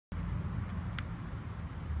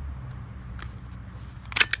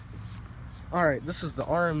Alright, this is the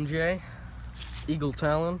RMJ Eagle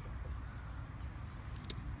Talon,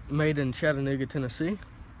 made in Chattanooga, Tennessee.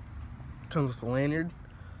 Comes with a lanyard.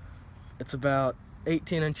 It's about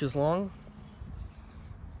 18 inches long.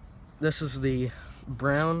 This is the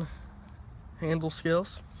brown handle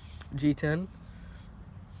scales, G10.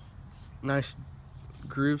 Nice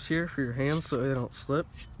grooves here for your hands so they don't slip.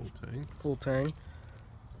 Full tang.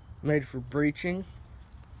 Made for breaching.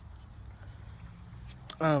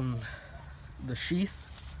 The sheath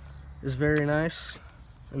is very nice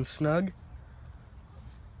and snug.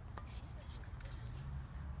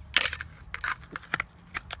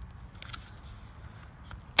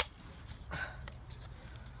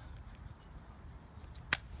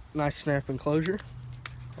 Nice snap enclosure.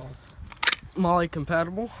 Molly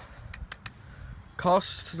compatible.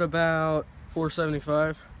 Costs about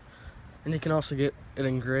 $4.75, and you can also get it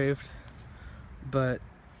engraved. But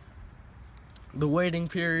the waiting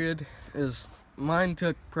period is, mine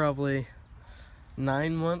took probably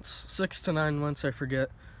 9 months, 6 to 9 months, I forget,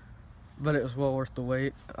 but it was well worth the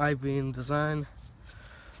wait. I-beam design.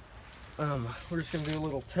 We're just gonna do a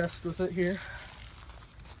little test with it here.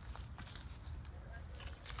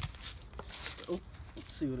 Oh,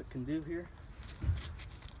 let's see what it can do here.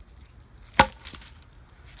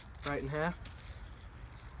 Right in half.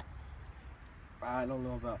 I don't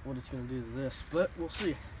know about what it's gonna do to this, but we'll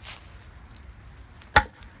see.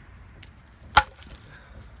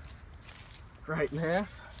 Right in half.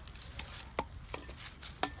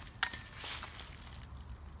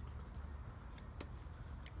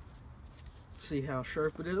 See how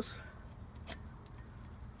sharp it is.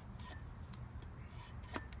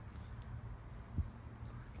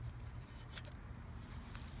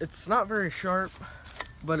 It's not very sharp,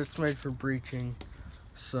 but it's made for breaching,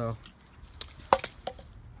 so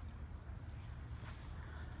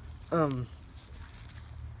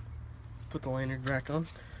put the lanyard back on.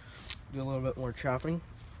 Do a little bit more chopping.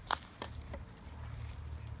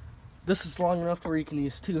 This is long enough where you can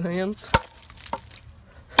use 2 hands.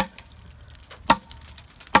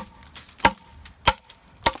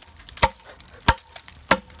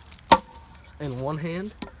 And 1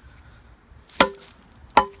 hand.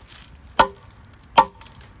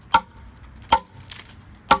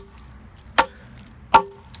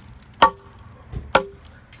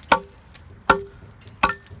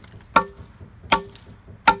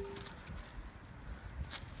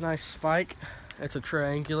 Nice spike. It's a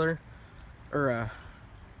triangular, it's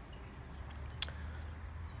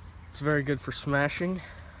very good for smashing.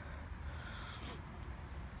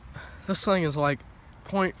 This thing is like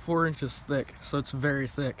 0.4 inches thick, so it's very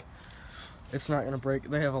thick. It's not gonna break.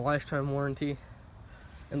 They have a lifetime warranty,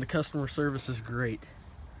 and the customer service is great.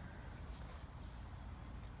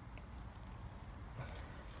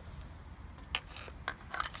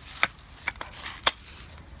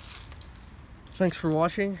 Thanks for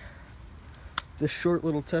watching this short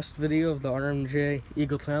little test video of the RMJ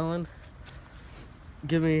Eagle Talon.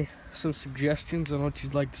 Give me some suggestions on what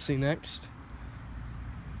you'd like to see next.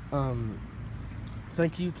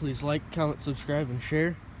 Thank you. Please like, comment, subscribe, and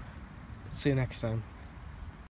share. See you next time.